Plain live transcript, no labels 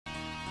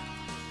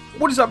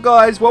What is up,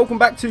 guys? Welcome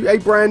back to a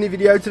brand new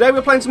video. Today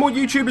we're playing some more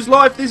YouTubers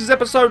Live. This is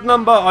episode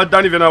number, I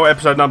don't even know what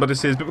episode number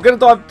this is, but we're going to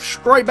dive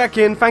straight back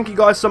in. Thank you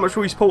guys so much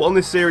for your support on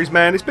this series,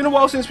 man. It's been a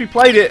while since we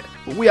played it,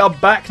 but we are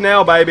back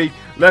now, baby.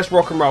 Let's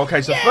rock and roll.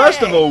 Okay, so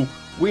first of all,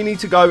 we need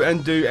to go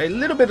and do a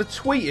little bit of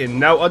tweeting.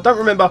 Now, I don't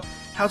remember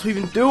how to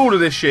even do all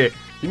of this shit.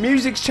 The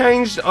music's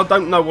changed. I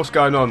don't know what's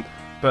going on.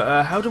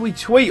 But how do we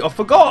tweet? I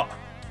forgot.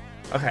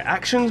 Okay,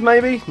 actions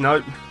maybe?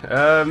 Nope.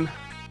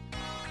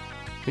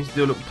 Need to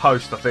do a little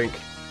post, I think.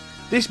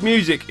 This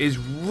music is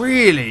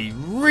really,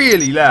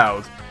 really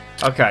loud.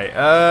 Okay,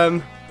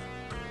 let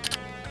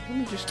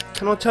me just,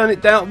 can I turn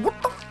it down? What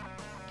the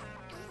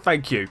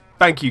Thank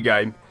you,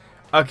 game.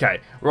 Okay,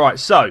 right,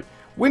 so,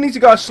 we need to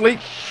go to sleep.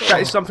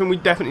 That is something we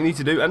definitely need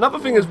to do. Another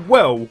thing as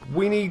well,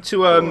 we need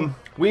to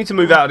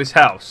move out of this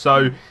house.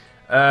 So,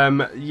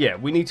 yeah,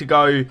 we need to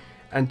go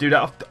and do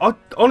that. I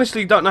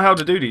honestly don't know how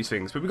to do these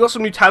things, but we've got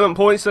some new talent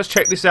points. Let's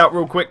check this out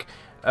real quick.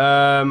 We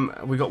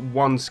got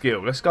one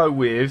skill. Let's go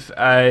with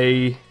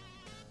a...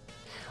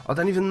 I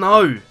don't even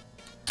know.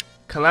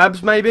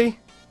 Collabs, maybe?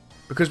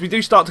 Because we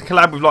do start to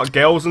collab with, like,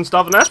 girls and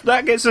stuff, and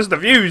that gets us the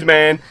views,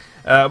 man.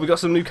 We got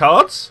some new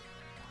cards?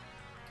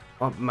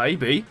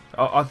 Maybe.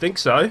 I think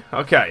so.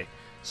 Okay.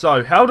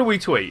 So, how do we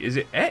tweet? Is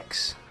it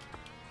X?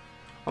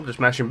 I'm just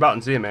mashing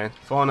buttons here, man.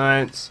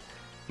 Finance.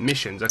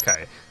 Missions.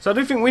 Okay. So, I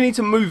do think we need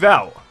to move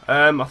out.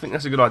 I think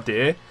that's a good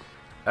idea.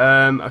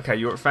 Okay,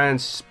 you're a fan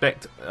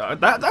spect.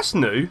 That's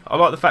new. I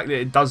like the fact that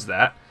it does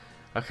that.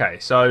 Okay,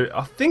 so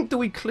I think, do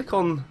we click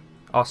on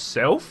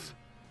ourself?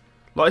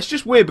 Like, it's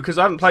just weird because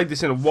I haven't played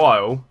this in a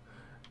while.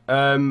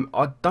 I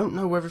don't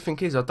know where everything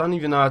is. I don't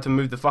even know how to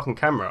move the fucking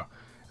camera.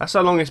 That's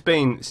how long it's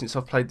been since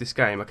I've played this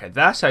game. Okay,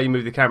 that's how you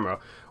move the camera.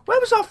 Where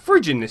was our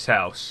fridge in this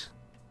house?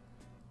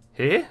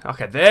 Here?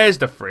 Okay, there's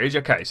the fridge.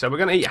 Okay, so we're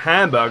gonna eat a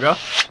hamburger.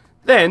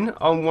 Then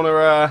I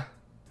wanna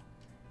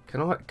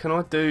can I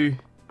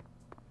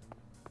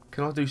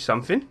do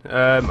something?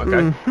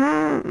 Okay.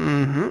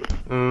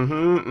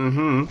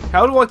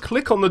 How do I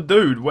click on the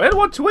dude? Where do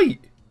I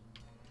tweet?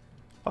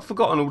 I've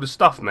forgotten all the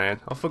stuff, man.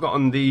 I've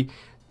forgotten the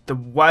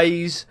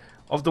ways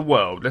of the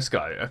world. Let's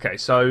go. Okay,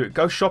 so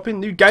go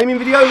shopping. New gaming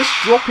video. Let's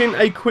drop in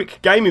a quick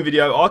gaming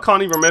video. I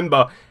can't even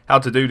remember how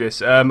to do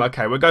this.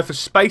 Okay, we'll go for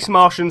Space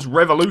Martians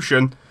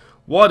Revolution.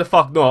 Why the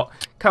fuck not?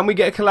 Can we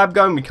get a collab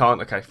going? We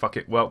can't. Okay, fuck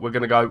it. Well, we're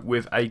going to go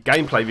with a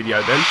gameplay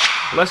video then.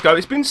 Let's go.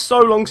 It's been so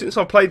long since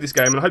I've played this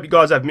game, and I hope you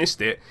guys have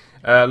missed it.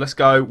 Let's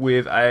go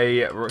with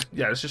a...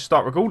 Yeah, let's just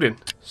start recording.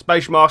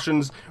 Space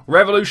Martians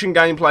Revolution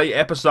gameplay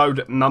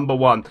episode number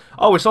 1.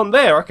 Oh, it's on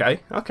there.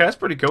 Okay. Okay, that's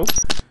pretty cool.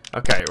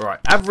 Okay, right.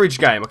 Average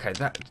game. Okay,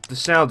 the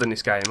sound in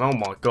this game. Oh,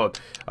 my God.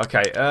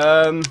 Okay,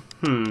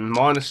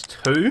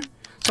 -2.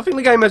 So I think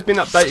the game has been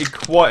updated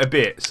quite a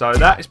bit, so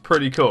that is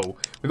pretty cool.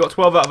 We got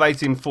 12 out of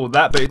 18 for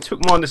that, but it took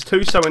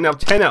 -2, so we're now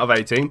 10 out of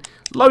 18.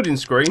 Loading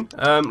screen.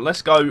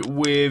 Let's go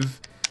with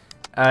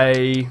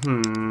a...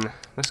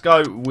 Let's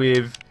go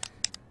with...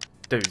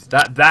 Dude,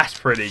 that's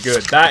pretty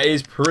good. That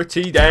is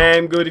pretty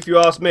damn good, if you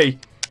ask me.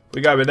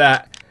 We go with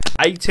that.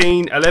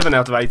 11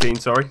 out of 18,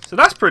 sorry. So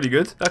that's pretty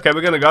good. Okay,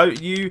 we're going to go.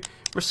 You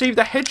received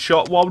a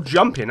headshot while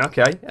jumping.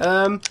 Okay.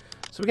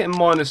 So we're getting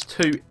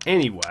 -2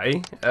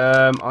 anyway.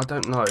 I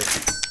don't know.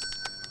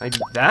 Maybe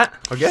that,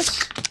 I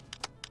guess.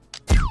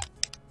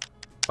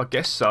 I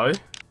guess so.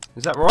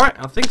 Is that right?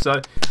 I think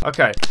so.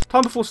 Okay.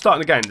 Time before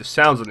starting the game. The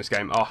sounds on this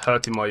game are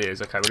hurting my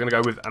ears. Okay, we're going to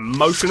go with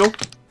emotional.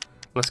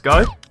 Let's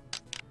go.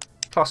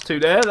 +2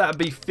 there. That would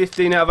be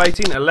 15 out of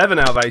 18. 11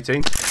 out of 18.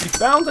 You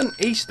found an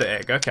Easter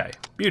egg. Okay.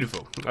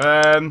 Beautiful.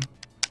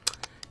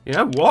 You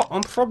know what?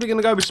 I'm probably going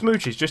to go with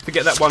smooches just to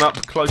get that one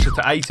up closer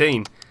to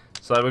 18.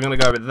 So we're going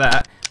to go with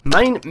that.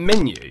 Main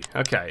menu.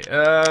 Okay.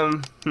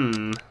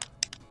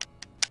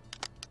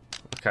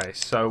 Okay,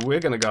 so we're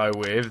going to go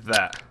with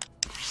that.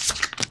 I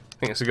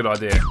think that's a good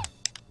idea.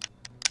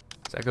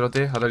 Is that a good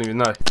idea? I don't even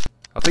know.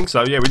 I think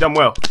so. Yeah, we've done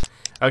well.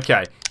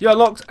 Okay. You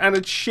unlocked an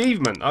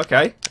achievement.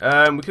 Okay.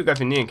 We could go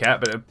for Neon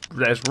Cat, but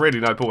there's really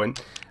no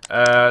point.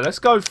 Let's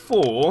go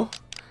for...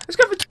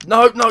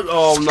 No.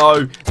 Oh,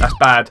 no. That's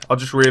bad. I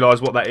just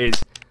realised what that is.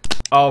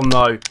 Oh,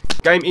 no.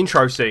 Game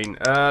intro scene.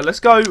 Let's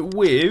go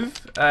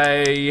with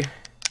a...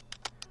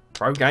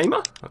 Pro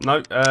gamer?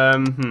 No. I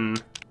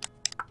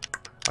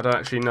don't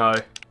actually know.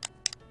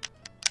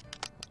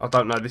 I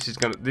don't know. This is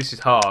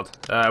hard.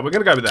 We're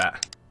gonna go with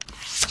that.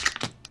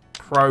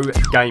 Pro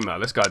gamer.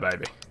 Let's go,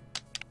 baby.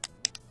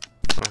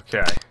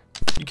 Okay.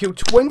 You killed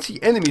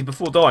 20 enemies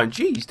before dying.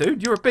 Jeez,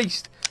 dude, you're a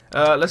beast.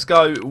 Let's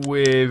go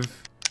with...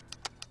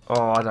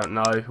 Oh, I don't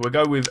know. We'll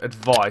go with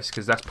advice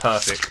because that's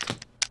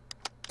perfect.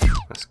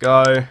 Let's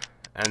go.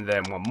 And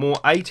then one more.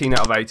 18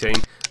 out of 18.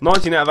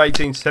 19 out of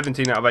 18.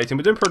 17 out of 18.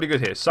 We're doing pretty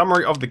good here.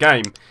 Summary of the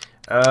game.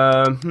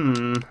 I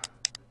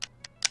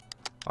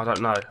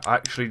don't know. I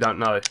actually don't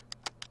know.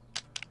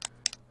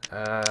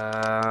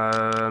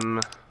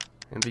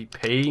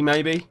 MVP,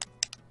 maybe?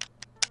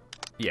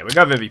 Yeah, we'll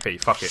go with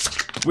MVP. Fuck it.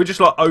 We're just,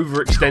 like,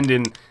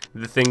 overextending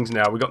the things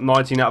now. We got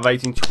 19 out of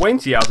 18.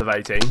 20 out of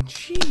 18.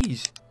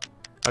 Jeez.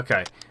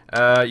 Okay.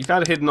 You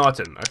found a hidden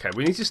item. Okay,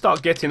 we need to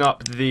start getting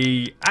up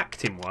the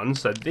acting ones.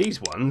 So these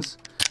ones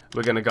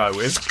we're going to go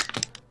with.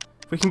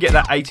 If we can get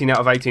that 18 out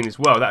of 18 as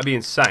well, that'd be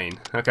insane.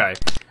 Okay.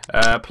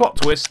 Plot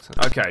twist.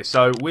 Okay,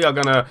 so we are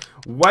going to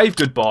wave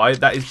goodbye.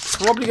 That is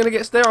probably going to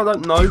get us there. I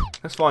don't know.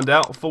 Let's find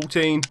out.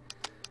 14.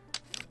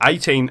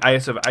 18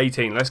 AS of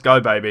 18. Let's go,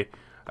 baby.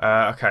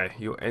 Okay,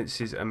 your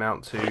entries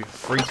amount to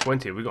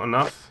 320. Have we got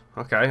enough?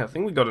 Okay, I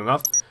think we got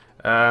enough.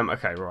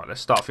 Okay, right,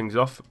 let's start things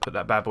off. Put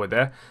that bad boy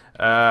there.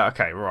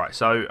 Okay, right,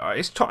 so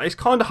it's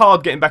kind of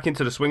hard getting back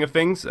into the swing of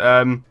things.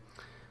 I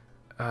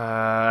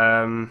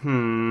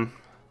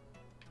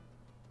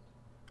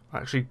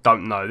actually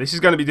don't know. This is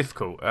going to be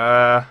difficult.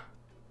 I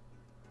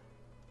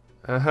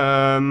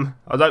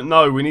don't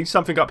know. We need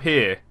something up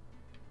here.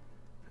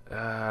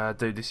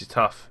 Dude, this is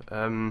tough.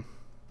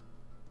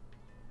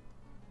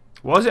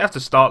 Why does it have to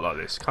start like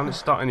this? Can't it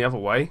start any other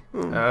way?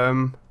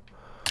 Fuck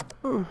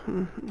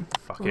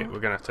it,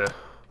 we're gonna have to...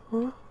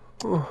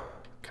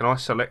 Can I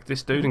select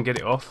this dude and get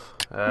it off?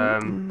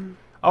 Oh,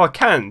 I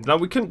can. No,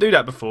 we couldn't do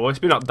that before. It's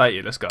been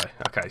updated. Let's go.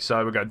 Okay,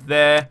 so we go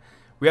there.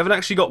 We haven't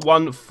actually got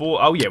one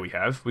for... Oh, yeah, we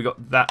have. We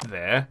got that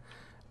there.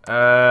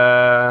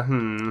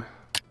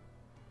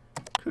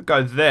 Could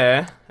go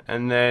there,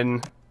 and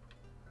then...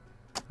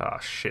 Oh,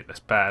 shit,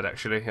 that's bad,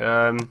 actually.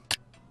 I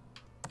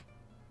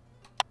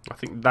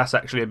think that's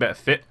actually a better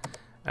fit.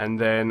 And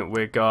then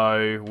we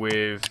go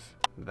with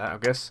that, I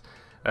guess.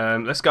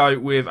 Let's go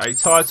with a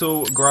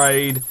title,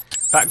 grade,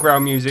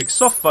 background music,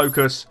 soft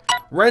focus,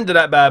 render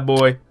that bad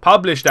boy,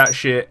 publish that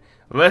shit.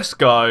 Let's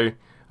go.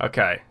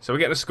 Okay, so we're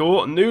getting a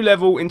score. New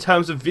level in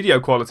terms of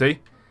video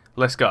quality.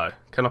 Let's go.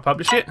 Can I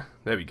publish it?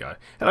 There we go.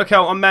 Hello,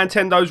 Cal. I'm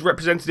Nintendo's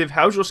representative.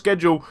 How's your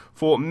schedule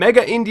for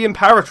Mega Indian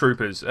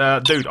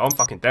Paratroopers? Dude, I'm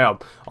fucking down.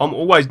 I'm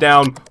always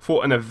down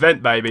for an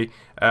event, baby.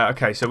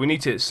 Okay, so we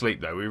need to sleep,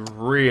 though. We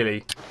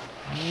really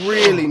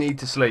need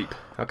to sleep.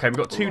 Okay, we've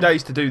got 2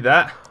 days to do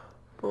that.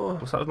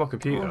 What's up with my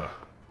computer?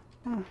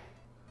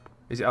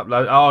 Is it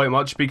upload? Oh, it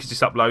might just be because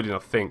it's uploading, I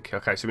think.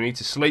 Okay, so we need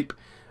to sleep.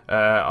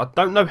 I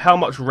don't know how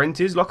much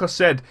rent is. Like I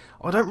said,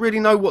 I don't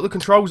really know what the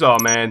controls are,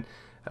 man.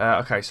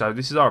 Okay, so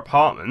this is our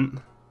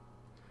apartment.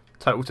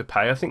 Total to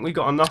pay. I think we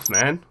got enough,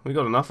 man. We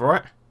got enough,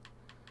 right?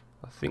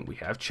 I think we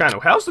have. Channel.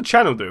 How's the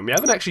channel doing? We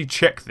haven't actually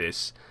checked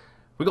this.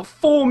 We got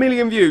 4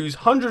 million views,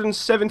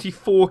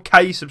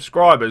 174k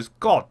subscribers.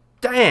 God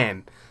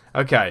damn.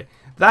 Okay,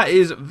 that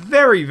is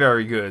very,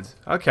 very good.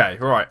 Okay,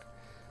 right.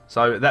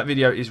 So that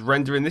video is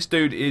rendering. This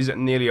dude is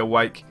nearly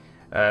awake.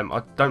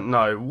 I don't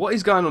know. What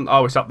is going on?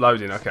 Oh, it's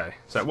uploading. Okay,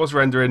 so it was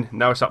rendering.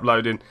 Now it's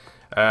uploading.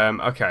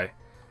 Okay.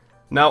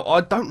 Now, I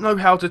don't know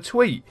how to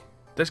tweet.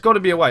 There's got to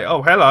be a way.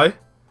 Oh, hello.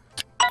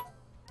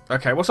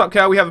 Okay, what's up,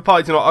 Cal? We have a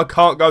party tonight. I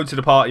can't go to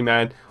the party,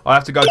 man. I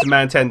have to go to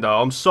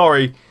Nintendo. I'm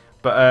sorry,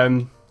 but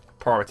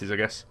priorities, I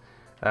guess.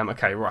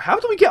 Okay, right. How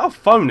do we get our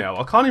phone now?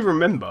 I can't even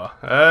remember.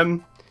 Is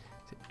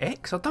it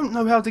X? I don't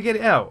know how to get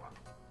it out.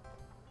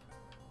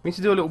 We need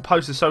to do a little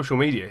post to social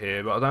media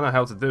here, but I don't know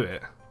how to do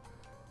it.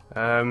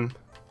 I'm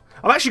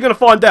actually going to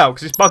find out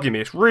because it's bugging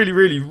me. It's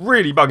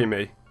really bugging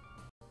me.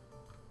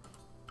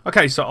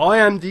 Okay, so I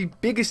am the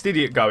biggest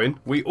idiot going.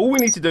 All we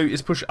need to do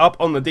is push up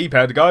on the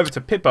D-pad to go over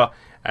to Pippa.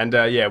 And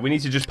yeah, we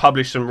need to just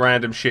publish some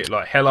random shit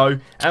like, hello,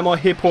 am I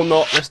hip or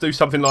not? Let's do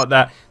something like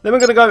that. Then we're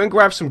going to go and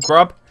grab some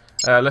grub.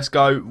 Let's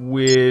go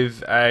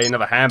with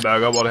another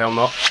hamburger. Why the hell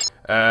not?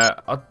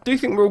 I do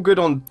think we're all good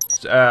on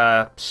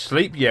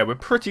sleep. Yeah, we're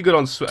pretty good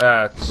on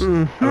I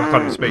can't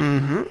even speak.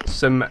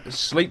 Some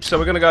sleep. So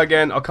we're going to go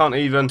again. I can't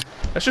even.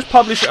 Let's just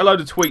publish a load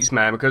of tweets,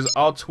 man, because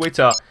our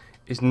Twitter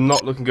is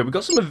not looking good. We've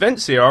got some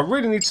events here. I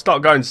really need to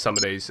start going to some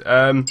of these.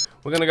 We're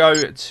going to go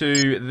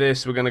to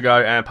this. We're going to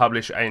go and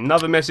publish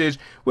another message.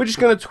 We're just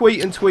going to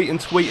tweet and tweet and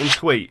tweet and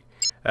tweet.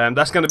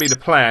 That's going to be the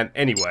plan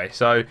anyway.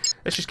 So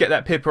let's just get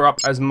that Pippa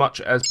up as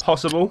much as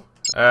possible.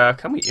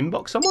 Can we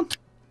inbox someone?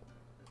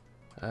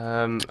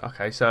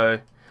 Okay, so...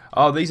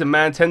 Oh, these are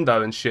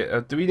Nintendo and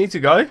shit. Do we need to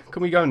go?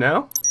 Can we go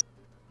now?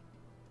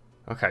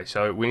 Okay,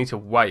 so we need to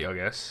wait, I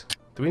guess.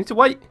 Do we need to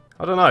wait?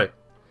 I don't know.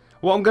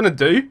 What I'm going to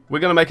do, we're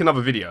going to make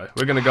another video.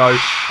 We're going to go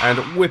and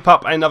whip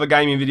up another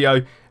gaming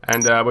video,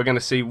 and we're going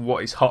to see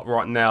what is hot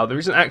right now. There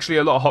isn't actually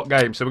a lot of hot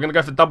games, so we're going to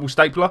go for double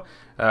stapler.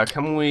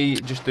 Can we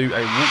just do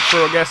a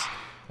walkthrough, I guess?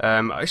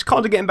 It's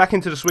kind of getting back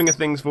into the swing of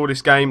things for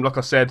this game. Like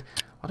I said,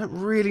 I don't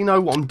really know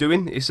what I'm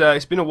doing.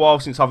 It's been a while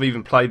since I've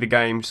even played the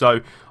game,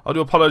 so I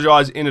do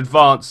apologise in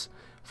advance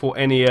for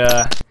any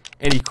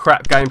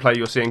crap gameplay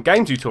you're seeing.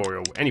 Game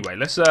tutorial. Anyway,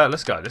 let's go.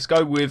 Let's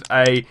go with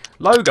a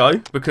logo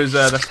because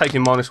that's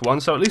taking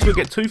 -1, so at least we'll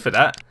get 2 for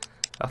that.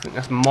 I think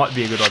that might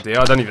be a good idea.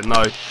 I don't even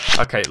know.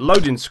 Okay,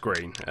 loading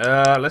screen.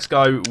 Let's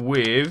go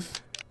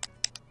with.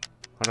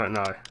 I don't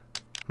know.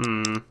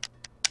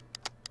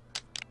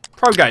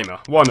 Pro gamer.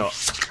 Why not?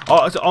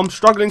 I'm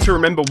struggling to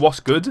remember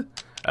what's good.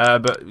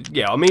 But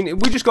yeah, I mean,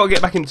 we just got to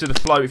get back into the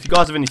flow. If you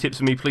guys have any tips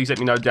for me, please let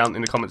me know down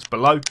in the comments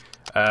below.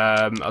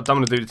 I don't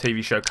want to do the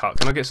TV show cut.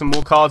 Can I get some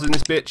more cards in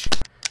this bitch?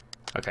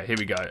 Okay, here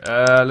we go.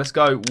 Let's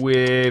go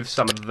with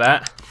some of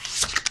that.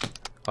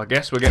 I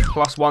guess we'll get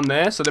 +1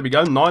 there. So there we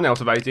go. 9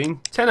 out of 18.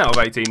 10 out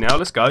of 18 now.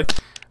 Let's go.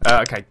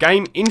 Okay,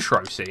 game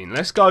intro scene.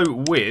 Let's go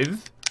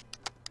with...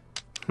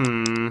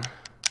 I'm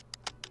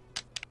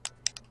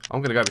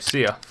going to go with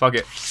Sia. Fuck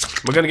it.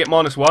 We're going to get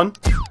 -1.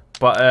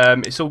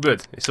 But it's all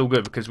good. It's all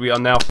good because we are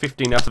now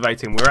 15 out of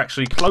 18. We're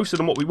actually closer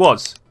than what we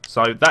was.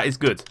 So that is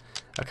good.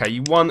 Okay,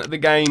 you won the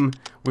game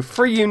with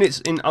 3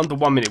 units in under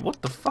 1 minute.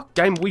 What the fuck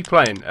game are we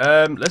playing?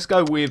 Let's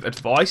go with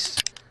advice.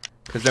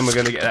 Because then we're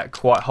going to get that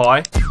quite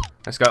high.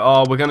 Let's go.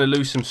 Oh, we're going to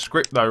lose some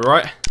script though,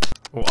 right?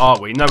 Or are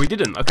we? No, we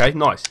didn't. Okay,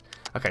 nice.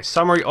 Okay,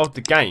 summary of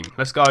the game.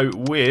 Let's go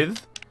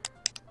with...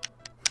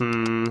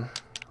 I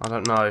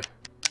don't know.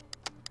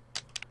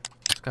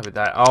 Let's go with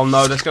that. Oh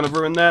no, that's going to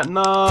ruin that.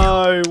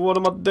 No, what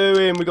am I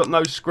doing? We got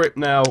no script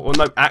now. Or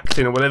no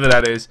acting or whatever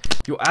that is.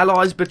 Your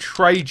allies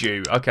betrayed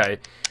you. Okay,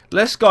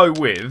 let's go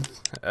with...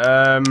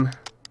 I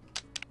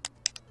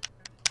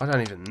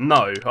don't even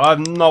know. I have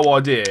no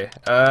idea.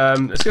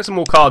 Let's get some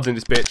more cards in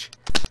this bitch.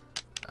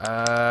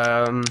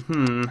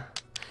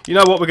 You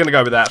know what? We're going to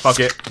go with that. Fuck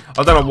it.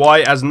 I don't know why.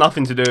 It has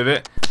nothing to do with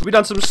it. We've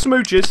done some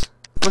smooches.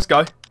 Let's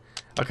go.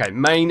 Okay,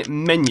 main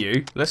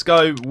menu. Let's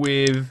go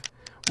with...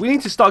 We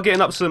need to start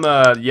getting up some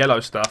yellow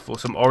stuff or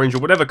some orange or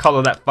whatever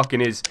colour that fucking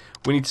is.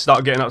 We need to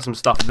start getting up some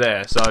stuff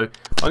there. So,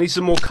 I need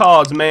some more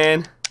cards,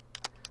 man.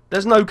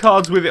 There's no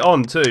cards with it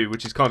on too,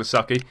 which is kind of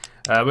sucky.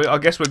 I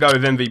guess we'll go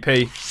with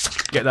MVP.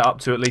 Get that up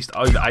to at least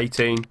over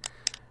 18.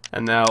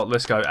 And now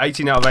let's go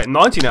 18 out of 18,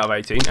 19 out of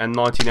 18, and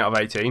 19 out of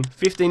 18.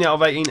 15 out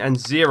of 18, and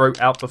 0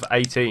 out of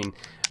 18.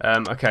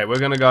 Okay, we're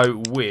going to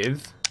go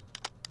with...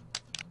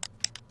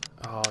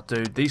 Oh,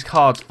 dude, these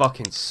cards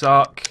fucking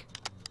suck.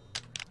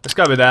 Let's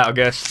go with that, I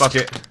guess. Fuck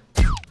it.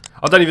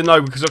 I don't even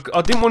know, because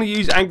I didn't want to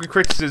use angry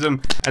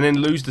criticism and then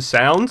lose the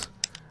sound.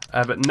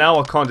 But now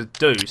I kind of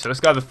do. So let's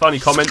go with a funny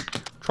comment.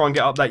 Try and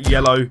get up that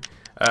yellow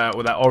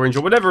or that orange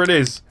or whatever it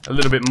is a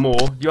little bit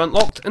more. You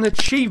unlocked an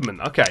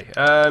achievement. Okay.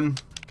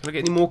 Can I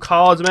get any more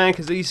cards, man?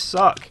 Because these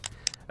suck.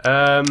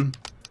 Smooches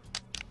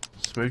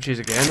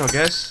again, I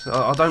guess.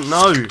 I don't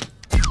know.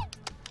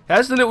 It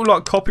has the little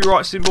like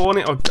copyright symbol on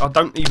it. I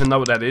don't even know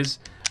what that is.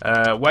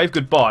 Wave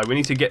goodbye. We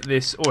need to get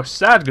this. Or a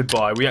sad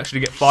goodbye. We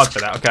actually get 5 for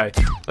that. Okay.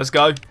 Let's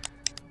go.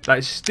 That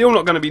is still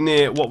not going to be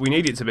near what we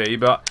need it to be,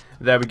 but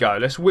there we go.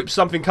 Let's whip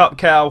something up,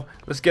 Cal.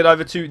 Let's get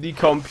over to the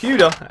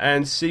computer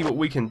and see what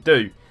we can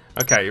do.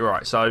 Okay,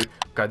 right. So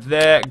go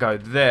there, go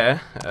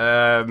there.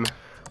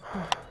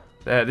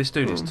 There, this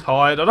dude is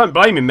tired. I don't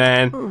blame him,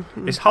 man.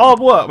 It's hard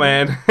work,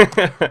 man.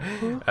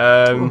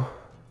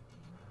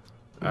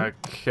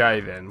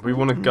 Okay, then. We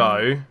want to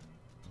go.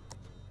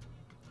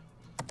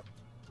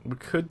 We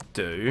could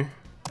do...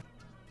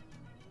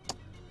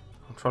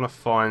 I'm trying to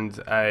find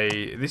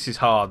a... This is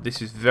hard.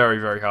 This is very,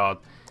 very hard.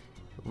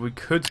 We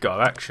could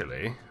go,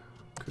 actually.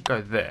 Could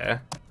go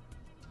there.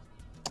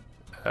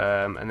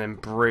 And then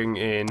bring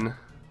in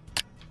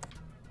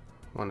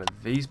one of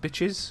these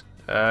bitches.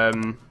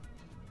 And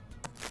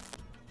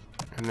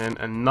then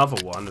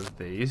another one of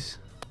these.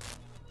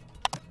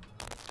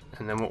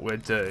 And then what we'll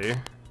do...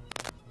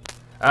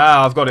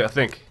 Ah, I've got it, I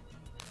think.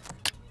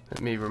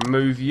 Let me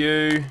remove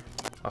you.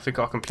 I think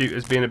our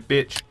computer's being a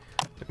bitch.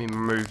 Let me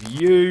remove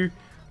you.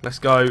 Let's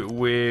go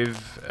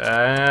with...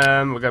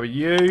 we'll go with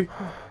you.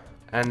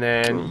 And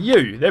then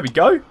you. There we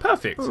go.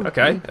 Perfect.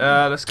 Okay.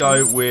 Let's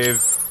go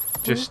with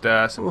just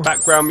some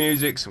background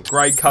music, some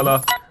grey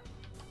colour.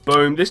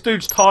 Boom. This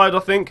dude's tired, I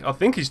think. I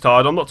think he's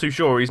tired. I'm not too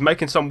sure. He's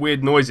making some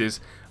weird noises.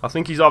 I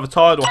think he's either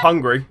tired or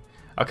hungry.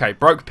 Okay.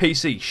 Broke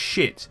PC.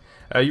 Shit.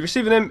 You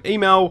received an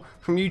email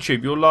from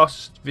YouTube. Your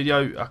last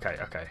video... Okay,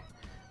 okay.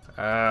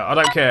 I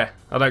don't care.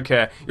 I don't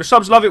care. Your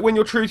subs love it when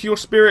you're true to your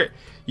spirit.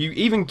 You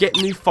even get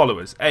new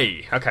followers.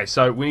 Hey. Okay,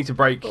 so we need to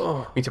break...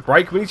 We need to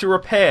break. We need to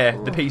repair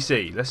the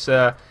PC. Let's...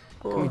 Can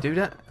we do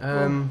that?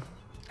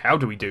 How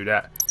do we do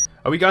that?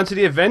 Are we going to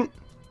the event?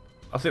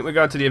 I think we're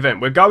going to the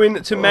event. We're going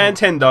to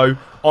Nintendo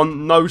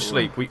on no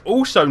sleep. We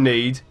also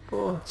need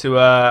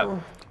to...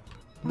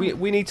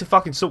 We need to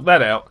fucking sort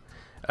that out.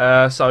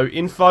 So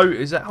info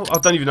is that? I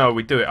don't even know how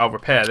we do it. I'll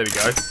repair. There we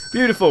go.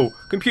 Beautiful.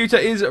 Computer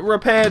is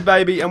repaired,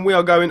 baby, and we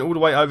are going all the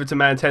way over to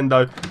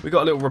Nintendo. We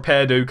got a little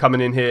repair dude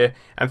coming in here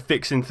and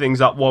fixing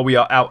things up while we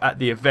are out at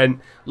the event.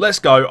 Let's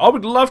go. I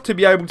would love to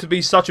be able to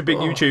be such a big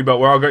YouTuber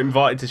where I got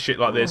invited to shit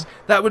like this.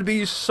 That would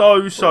be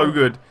so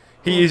good.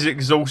 He is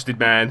exhausted,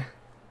 man.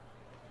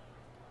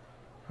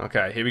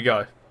 Okay, here we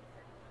go.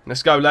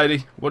 Let's go,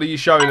 lady. What are you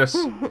showing us?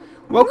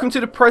 Welcome to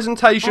the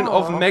presentation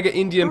of Mega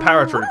Indian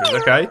Paratroopers.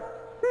 Okay.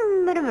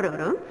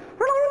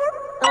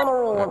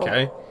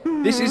 Okay.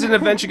 This is an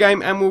adventure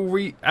game and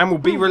will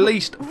be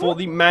released for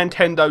the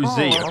Nintendo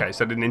Z. Okay,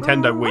 so the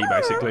Nintendo Wii,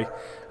 basically.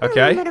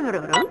 Okay.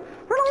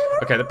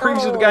 Okay, the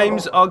previews of the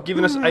games are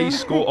giving us a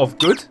score of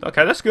good.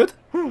 Okay, that's good.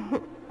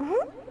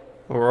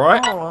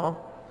 Alright.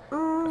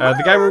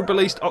 The game will be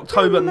released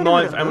October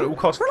 9th and it will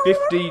cost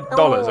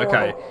 $50.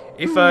 Okay.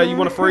 If you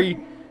want a free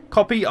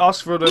copy,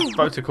 ask for the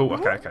protocol.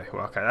 Okay, okay.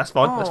 Well, okay, that's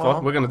fine. That's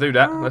fine. We're going to do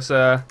that. Let's,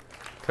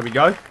 can we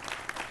go?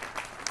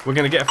 We're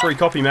going to get a free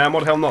copy, man. What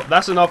the hell not?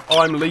 That's enough.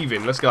 I'm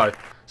leaving. Let's go.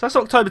 So that's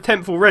October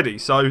 10th already,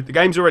 so the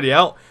game's already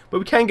out, but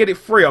we can get it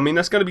free. I mean,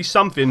 that's going to be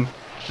something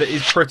that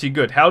is pretty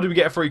good. How do we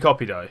get a free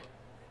copy, though?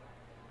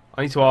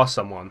 I need to ask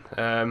someone.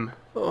 Okay.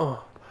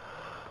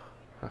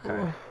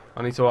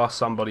 I need to ask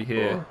somebody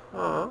here.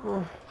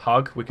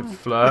 Hug, we can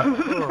flirt.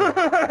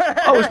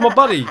 Oh, it's my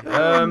buddy.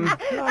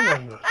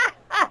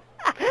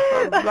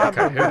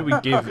 Okay, who do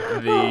we give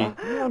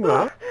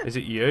the... Is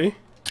it you?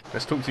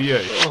 Let's talk to you.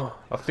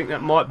 I think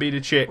that might be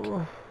the chick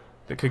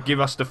that could give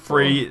us the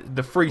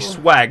free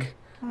swag.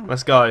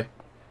 Let's go.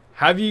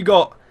 Have you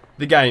got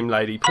the game,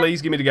 lady?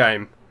 Please give me the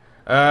game.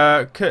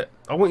 I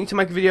want you to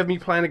make a video of me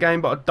playing a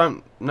game, but I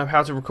don't know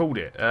how to record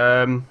it.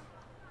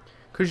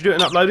 Could you do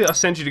it and upload it? I'll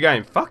send you the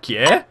game. Fuck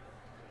yeah.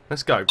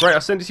 Let's go. Great, I'll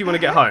send it to you when I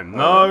get home.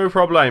 No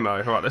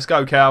problemo. Alright, let's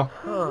go, Cal.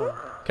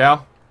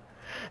 Cal?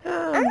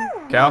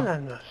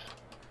 Cal?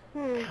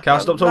 Cal,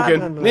 stop talking.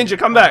 Ninja,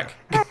 come back.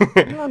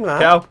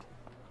 Cal,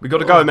 we got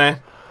to go,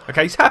 man.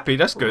 Okay, he's happy.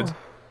 That's good.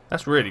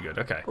 That's really good.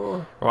 Okay.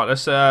 Right,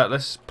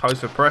 let's pose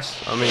for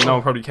press. I mean, no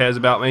one probably cares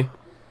about me,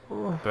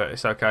 but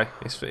it's okay.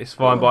 It's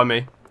fine by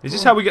me. Is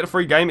this how we get a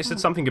free game? It said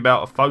something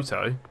about a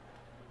photo.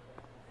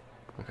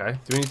 Okay.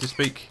 Do we need to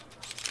speak?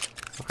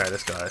 Okay,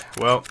 let's go.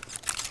 Well,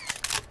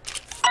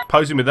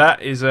 posing with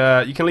that is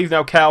you can leave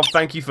now, Cal.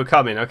 Thank you for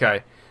coming.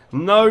 Okay.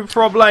 No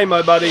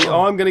problemo, buddy.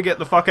 I'm going to get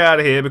the fuck out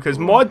of here because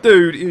my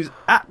dude is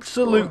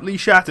absolutely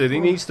shattered. He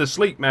needs to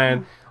sleep,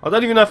 man. I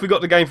don't even know if we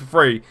got the game for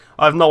free.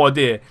 I have no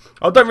idea.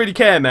 I don't really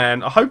care,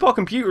 man. I hope our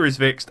computer is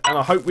fixed and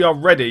I hope we are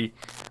ready.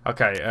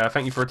 Okay,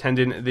 thank you for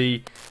attending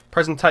the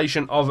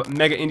presentation of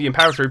Mega Indian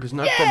Paratroopers.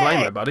 No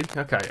problemo, buddy.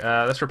 Okay,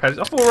 let's repair this.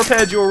 I thought I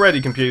repaired you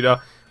already,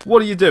 computer.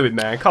 What are you doing,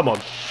 man? Come on.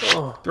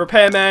 The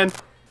repairman,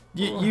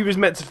 you was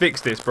meant to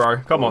fix this, bro.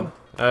 Come on.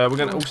 We're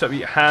going to also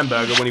eat a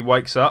hamburger when he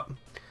wakes up.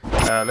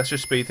 Let's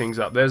just speed things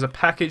up. There's a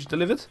package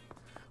delivered.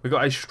 We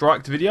got a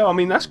striked video. I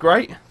mean, that's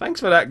great. Thanks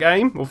for that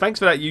game. Well, thanks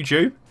for that,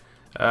 YouTube.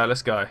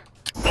 Let's go.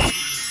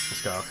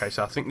 Let's go. Okay,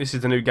 so I think this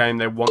is the new game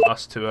they want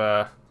us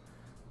to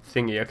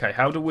thingy. Okay,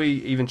 how do we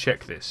even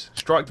check this?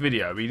 Striked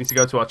video. We need to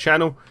go to our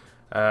channel.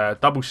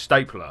 Double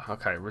stapler.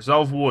 Okay,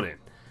 resolve warning.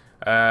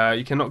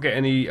 You cannot get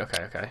any...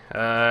 Okay.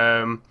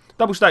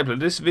 Double stapler.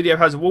 This video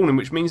has a warning,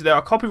 which means there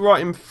are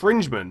copyright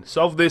infringement.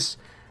 Solve this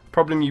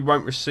problem, you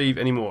won't receive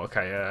anymore.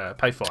 Okay,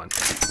 pay fine.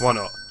 Why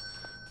not?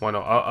 Why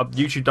not?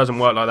 YouTube doesn't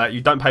work like that.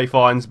 You don't pay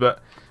fines, but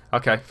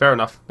okay, fair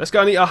enough. Let's go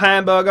and eat our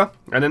hamburger,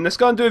 and then let's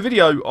go and do a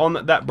video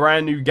on that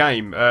brand new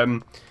game. I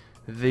don't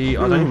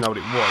even know what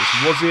it was.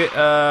 Was it?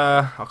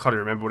 I can't even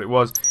remember what it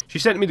was. She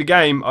sent me the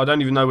game. I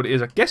don't even know what it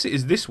is. I guess it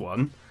is this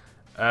one.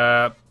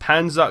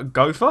 Panzer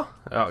Gopher.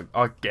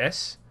 I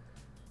guess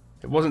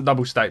it wasn't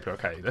double stapler.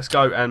 Okay, let's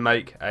go and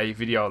make a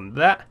video on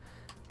that.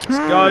 Let's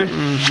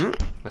go.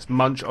 Let's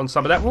munch on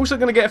some of that. We're also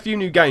going to get a few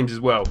new games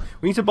as well.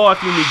 We need to buy a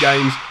few new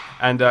games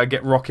and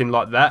get rocking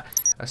like that.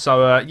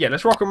 So, yeah,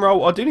 let's rock and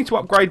roll. I do need to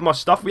upgrade my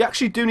stuff. We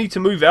actually do need to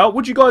move out.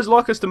 Would you guys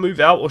like us to move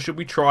out, or should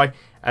we try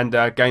and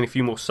gain a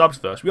few more subs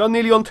first? We are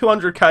nearly on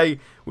 200k,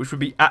 which would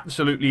be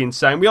absolutely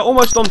insane. We are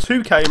almost on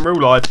 2k in real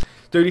life.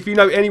 Dude, if you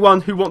know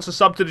anyone who wants a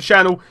sub to the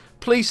channel,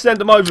 please send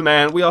them over,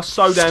 man. We are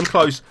so damn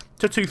close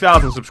to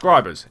 2,000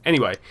 subscribers.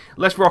 Anyway,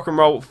 let's rock and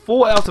roll.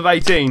 4 out of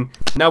 18.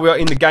 Now we are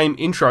in the game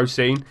intro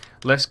scene.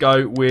 Let's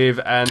go with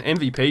an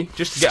MVP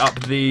just to get up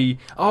the...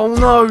 Oh,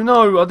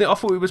 no. I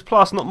thought it was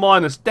plus, not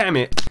minus. Damn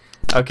it.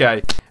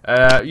 Okay.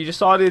 You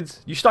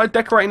started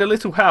decorating a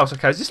little house.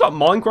 Okay, is this like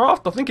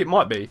Minecraft? I think it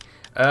might be.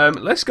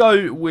 Let's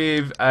go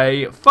with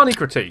a funny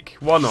critique.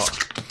 Why not?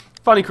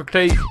 Funny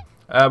critique.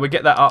 We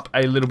get that up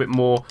a little bit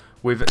more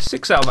with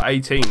 6 out of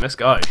 18. Let's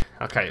go.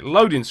 Okay,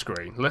 loading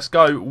screen. Let's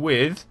go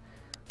with...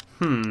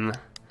 a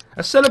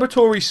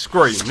celebratory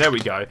scream. There we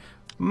go.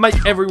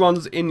 Make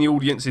everyone's in the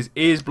audience's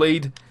ears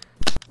bleed.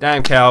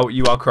 Damn, Cal,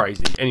 you are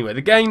crazy. Anyway,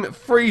 the game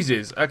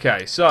freezes.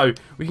 Okay, so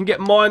we can get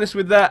minus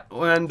with that,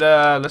 and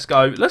let's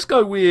go. Let's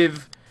go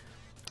with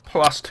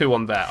 +2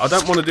 on that. I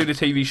don't want to do the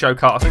TV show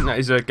cut. I think that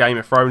is a Game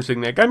of Thrones thing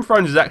there. Game of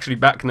Thrones is actually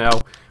back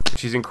now,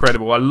 which is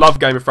incredible. I love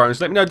Game of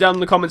Thrones. Let me know down in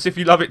the comments if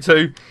you love it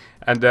too.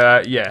 And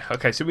yeah,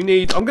 okay, so we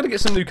need... I'm going to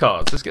get some new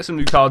cards. Let's get some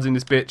new cards in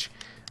this bitch.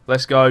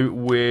 Let's go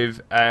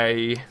with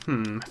a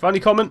funny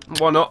comment.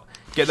 Why not?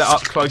 Get that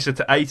up closer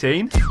to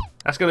 18.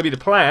 That's going to be the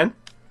plan.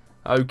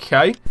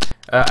 Okay.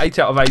 8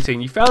 out of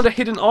 18. You found a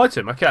hidden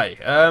item. Okay.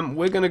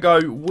 We're going to go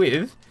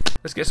with...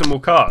 Let's get some more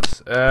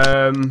cards.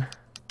 They're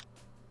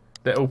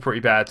all pretty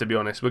bad, to be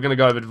honest. We're going to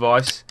go with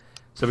advice.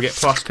 So we get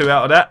 +2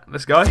 out of that.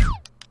 Let's go.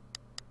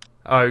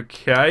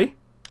 Okay.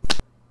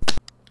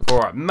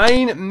 Alright.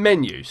 Main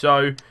menu.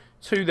 So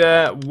 2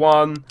 there.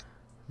 1.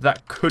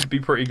 That could be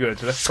pretty good.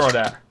 So let's try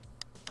that.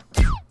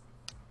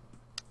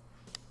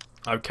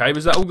 Okay,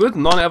 was that all good?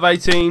 9 out of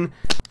 18,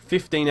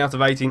 15 out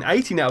of 18,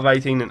 18 out of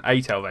 18, and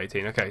 8 out of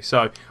 18. Okay,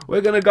 so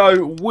we're going to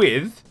go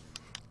with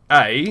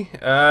a...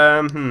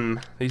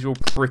 these are all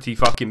pretty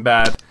fucking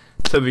bad,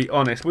 to be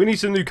honest. We need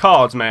some new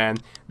cards, man.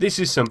 This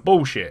is some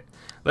bullshit.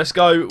 Let's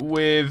go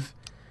with...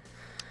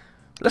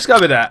 Let's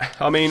go with that.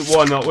 I mean,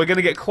 why not? We're going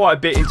to get quite a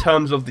bit in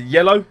terms of the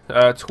yellow.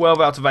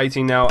 12 out of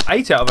 18 now.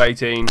 8 out of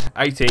 18.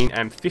 18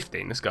 and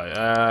 15. Let's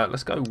go.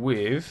 Let's go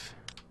with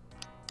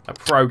a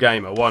pro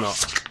gamer. Why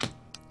not?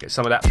 Get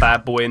some of that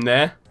bad boy in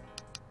there.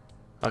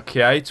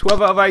 Okay,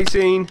 12 out of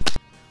 18.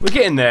 We're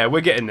getting there.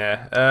 We're getting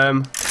there.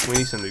 We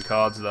need some new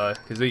cards, though,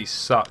 because these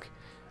suck.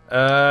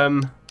 I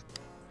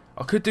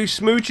could do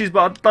smooches,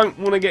 but I don't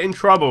want to get in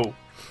trouble.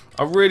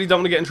 I really don't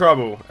want to get in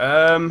trouble.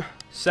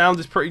 Sound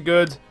is pretty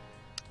good.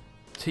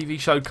 TV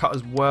show cut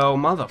as well.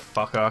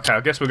 Motherfucker. Okay,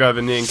 I guess we'll go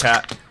with Nyan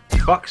Cat.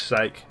 Fuck's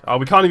sake. Oh,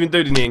 we can't even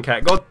do the Nyan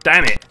Cat. God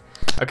damn it.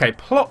 Okay,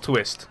 plot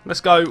twist.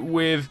 Let's go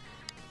with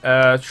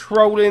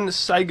trolling,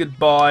 say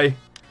goodbye,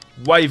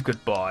 wave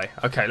goodbye.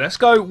 Okay, let's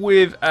go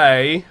with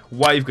a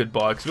wave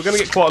goodbye, because we're going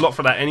to get quite a lot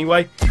for that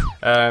anyway.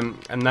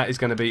 And that is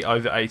going to be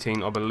over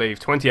 18, I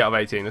believe. 20 out of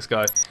 18. Let's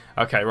go.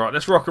 Okay, right.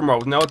 Let's rock and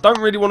roll. Now, I don't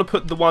really want to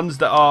put the ones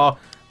that are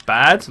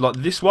bad, like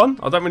this one.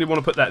 I don't really want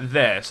to put that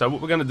there. So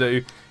what we're going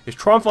to do is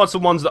try and find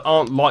some ones that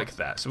aren't like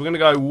that. So we're going to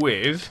go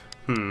with...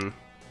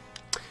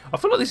 I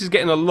feel like this is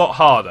getting a lot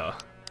harder.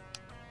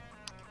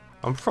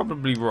 I'm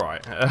probably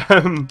right.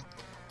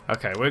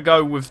 Okay, we'll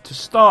go with, to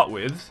start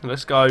with,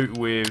 let's go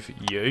with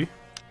you.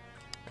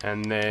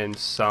 And then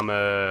some,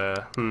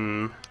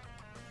 might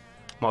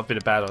have been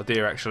a bad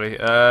idea, actually.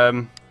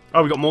 Oh,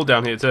 we got more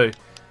down here, too.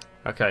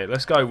 Okay,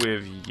 let's go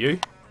with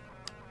you.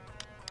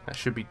 That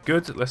should be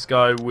good. Let's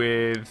go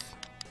with...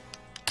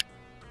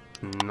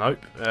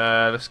 Nope.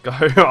 Let's go...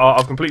 Oh,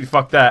 I've completely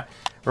fucked that.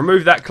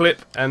 Remove that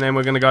clip, and then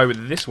we're going to go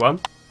with this one.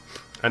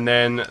 And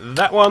then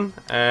that one,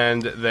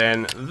 and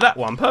then that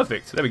one.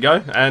 Perfect. There we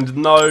go. And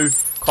no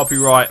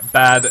copyright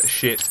bad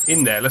shit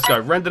in there. Let's go.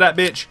 Render that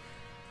bitch.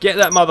 Get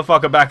that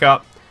motherfucker back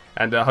up.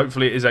 And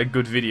hopefully it is a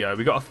good video.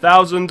 We got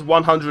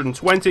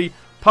 1,120.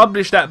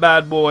 Publish that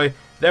bad boy.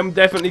 Then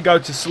definitely go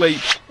to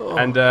sleep.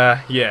 And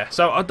yeah.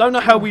 So I don't know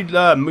how we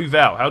move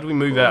out. How do we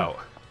move out?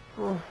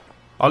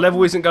 Our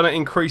level isn't going to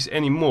increase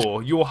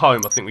anymore. Your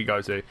home, I think we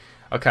go to.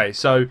 Okay,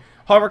 so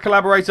hire a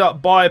collaborator,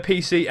 buy a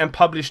PC, and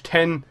publish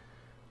 10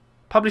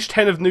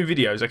 of new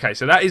videos. Okay,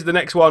 so that is the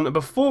next one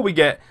before we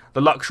get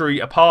the luxury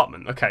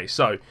apartment. Okay,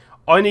 so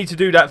I need to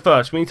do that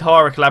first. We need to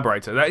hire a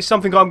collaborator. That is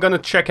something I'm going to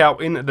check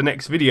out in the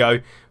next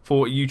video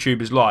for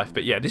YouTuber's Life.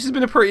 But yeah, this has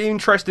been a pretty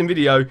interesting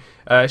video.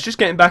 It's just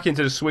getting back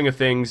into the swing of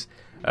things,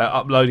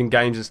 uploading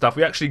games and stuff.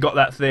 We actually got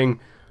that thing.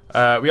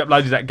 We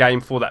uploaded that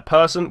game for that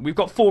person. We've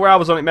got 4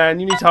 hours on it, man.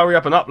 You need to hurry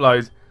up and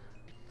upload.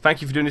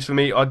 Thank you for doing this for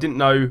me. I didn't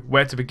know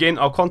where to begin.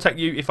 I'll contact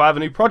you if I have a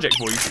new project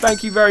for you.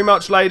 Thank you very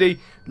much, lady.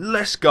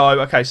 Let's go.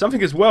 Okay,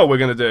 something as well we're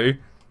going to do.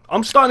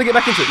 I'm starting to get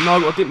back into it.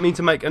 No, I didn't mean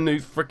to make a new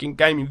freaking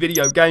gaming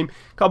video game.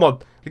 Come on,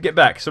 get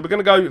back. So we're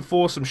going to go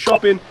for some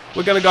shopping.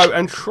 We're going to go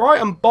and try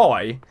and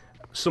buy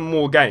some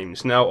more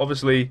games. Now,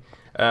 obviously,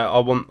 I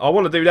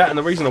want to do that, and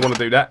the reason I want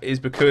to do that is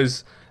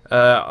because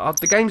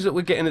the games that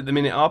we're getting at the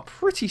minute are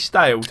pretty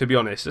stale, to be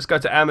honest. Let's go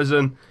to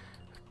Amazon.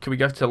 Can we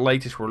go to the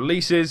latest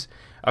releases?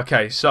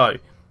 Okay, so...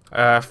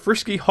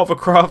 Frisky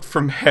Hovercraft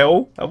from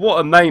Hell.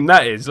 What a name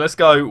that is. Let's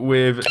go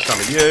with some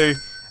of you,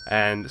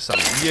 and some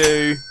of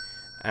you,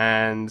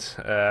 and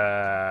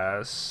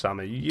some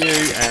of you,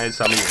 and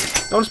some of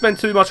you. Don't spend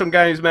too much on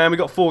games, man. We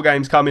got 4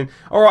 games coming.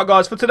 Alright,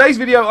 guys, for today's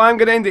video, I'm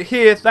going to end it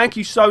here. Thank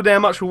you so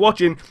damn much for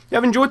watching. If you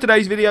have enjoyed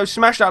today's video,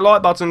 smash that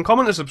like button,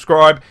 comment and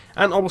subscribe,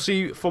 and I will see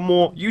you for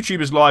more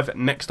YouTubers Live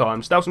next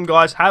time. Stay awesome,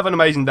 guys. Have an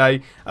amazing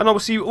day, and I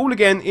will see you all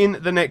again in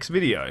the next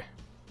video.